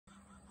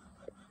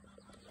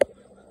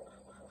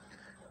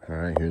All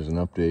right, here's an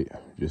update.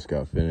 Just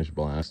got finished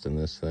blasting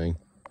this thing.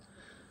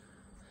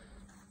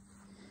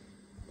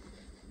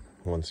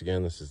 Once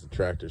again, this is the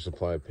Tractor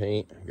Supply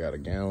paint. Got a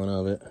gallon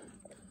of it.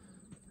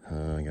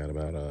 I got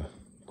about a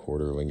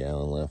quarter of a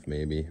gallon left,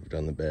 maybe. I've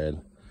done the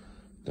bed,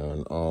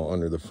 done all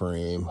under the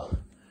frame,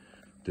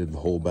 did the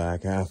whole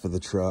back half of the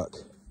truck.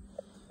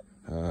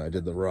 I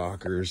did the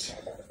rockers.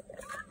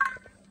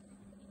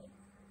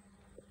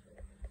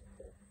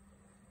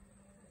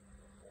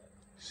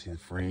 See the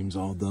frames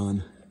all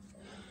done.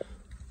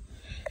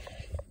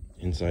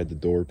 Inside the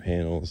door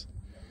panels,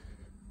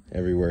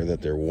 everywhere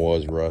that there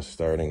was rust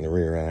starting the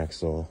rear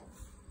axle.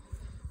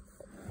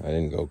 I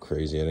didn't go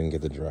crazy, I didn't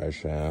get the drive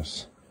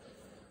shafts.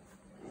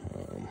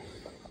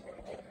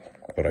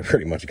 But I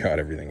pretty much got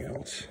everything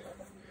else.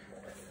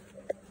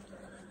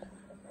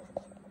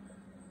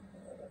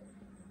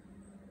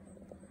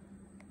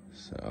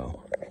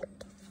 So,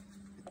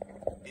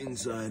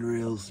 inside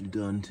rails are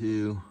done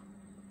too.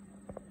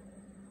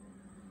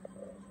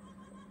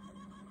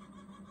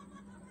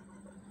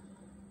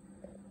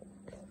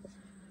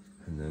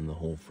 And then the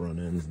whole front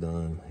end's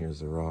done.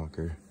 Here's the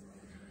rocker.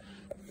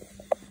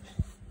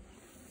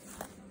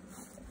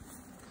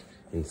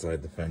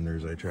 Inside the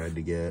fenders I tried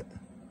to get,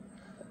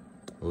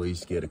 at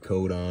least get a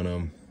coat on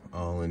them,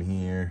 all in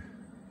here.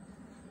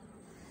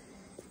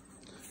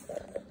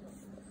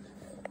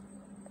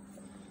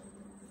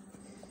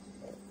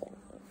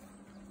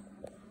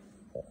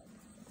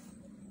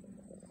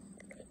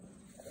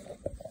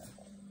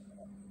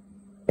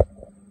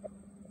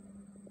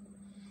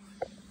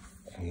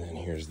 And then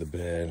here's the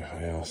bed.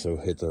 I also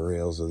hit the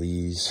rails of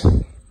these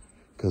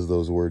because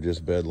those were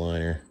just bed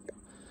liner.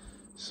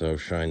 So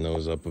shine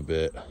those up a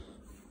bit.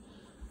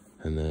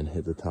 And then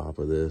hit the top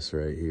of this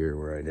right here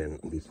where I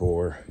didn't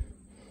before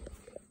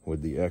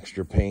with the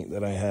extra paint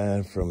that I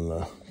had from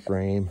the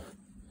frame.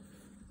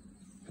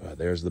 But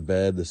there's the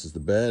bed. This is the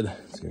bed.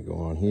 It's gonna go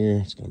on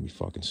here. It's gonna be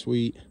fucking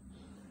sweet.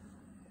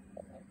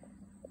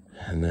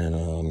 And then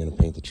I'm gonna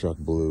paint the truck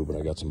blue, but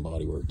I got some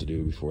body work to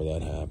do before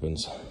that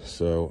happens.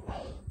 So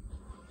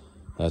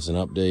that's an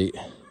update.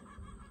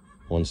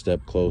 One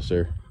step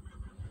closer.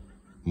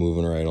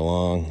 Moving right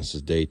along. This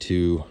is day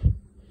 2.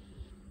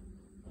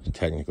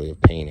 Technically of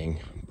painting,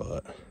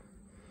 but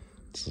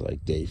it's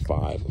like day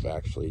 5 of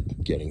actually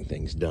getting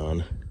things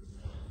done.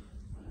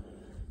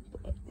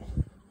 But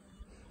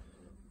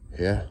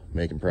yeah,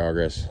 making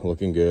progress,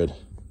 looking good.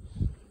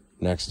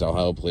 Next I'll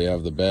hopefully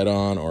have the bed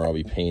on, or I'll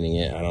be painting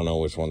it. I don't know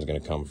which one's gonna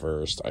come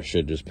first. I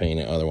should just paint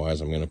it, otherwise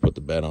I'm gonna put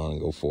the bed on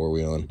and go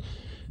 4-wheeling,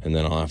 and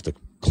then I'll have to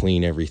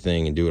clean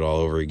everything and do it all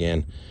over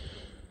again.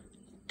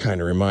 Kind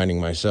of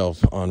reminding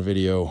myself on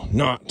video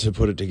not to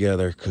put it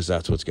together, because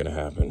that's what's going to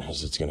happen,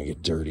 is it's going to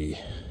get dirty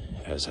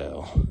as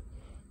hell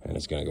and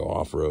it's going to go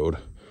off-road.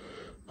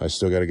 I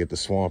still got to get the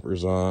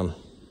swampers on.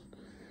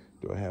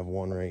 Do I have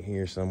one right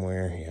here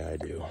somewhere? Yeah, I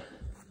do.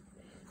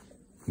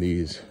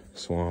 These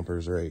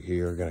swampers right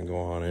here are going to go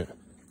on it.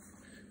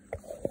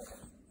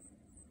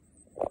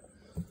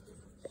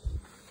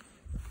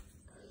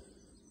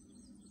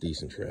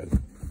 Decent tread.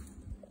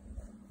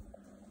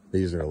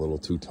 These are a little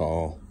too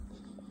tall.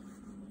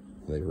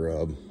 They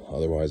rub,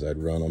 otherwise I'd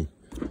run them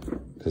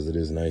because it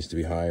is nice to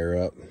be higher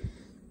up,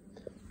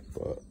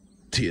 but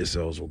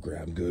TSLs will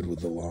grab good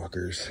with the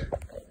lockers.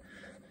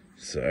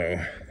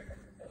 So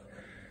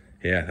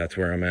yeah, that's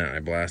where I'm at. I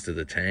blasted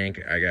the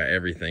tank. I got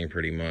everything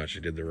pretty much. I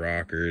did the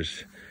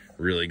rockers,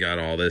 really got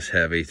all this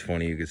heavy. It's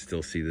funny, you can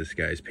still see this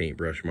guy's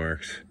paintbrush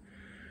marks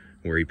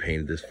where he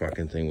painted this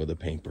fucking thing with a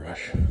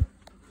paintbrush.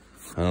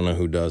 I don't know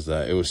who does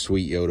that. It was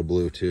Sweet Yoda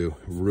blue too.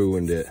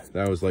 Ruined it.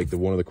 That was like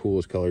one of the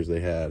coolest colors they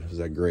had, was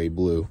that gray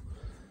blue.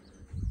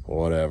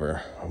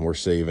 Whatever. We're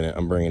saving it.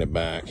 I'm bringing it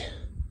back.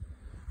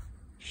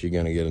 She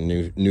gonna get a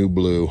new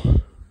blue,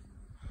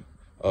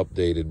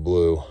 updated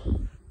blue.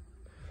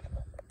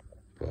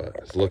 But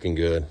it's looking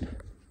good.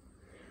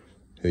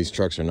 These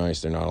trucks are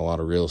nice. They're not a lot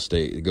of real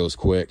estate. It goes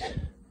quick.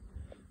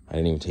 I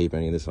didn't even tape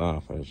any of this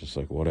off. I was just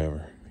like,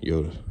 whatever.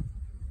 Yoda.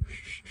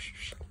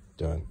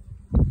 Done.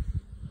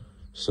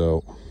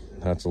 So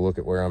that's a look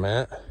at where I'm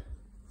at.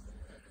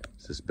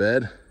 It's this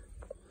bed.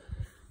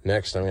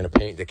 Next I'm gonna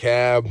paint the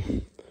cab,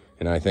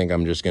 and I think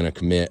I'm just gonna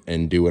commit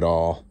and do it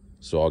all.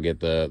 So I'll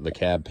get the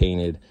cab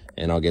painted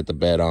and I'll get the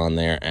bed on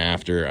there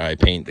after I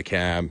paint the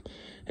cab,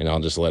 and I'll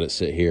just let it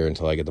sit here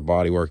until I get the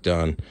body work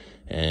done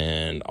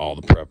and all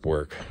the prep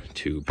work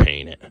to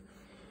paint it.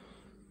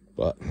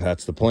 But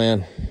that's the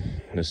plan.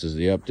 This is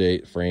the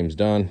update. Frame's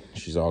done.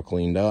 She's all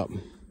cleaned up.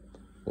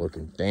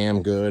 Looking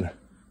damn good.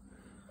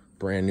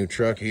 Brand new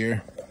truck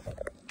here.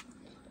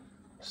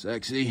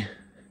 Sexy.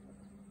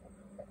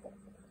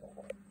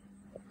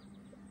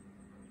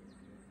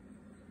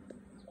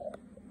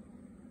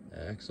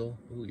 Axle.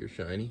 Ooh, you're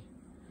shiny.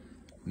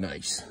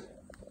 Nice.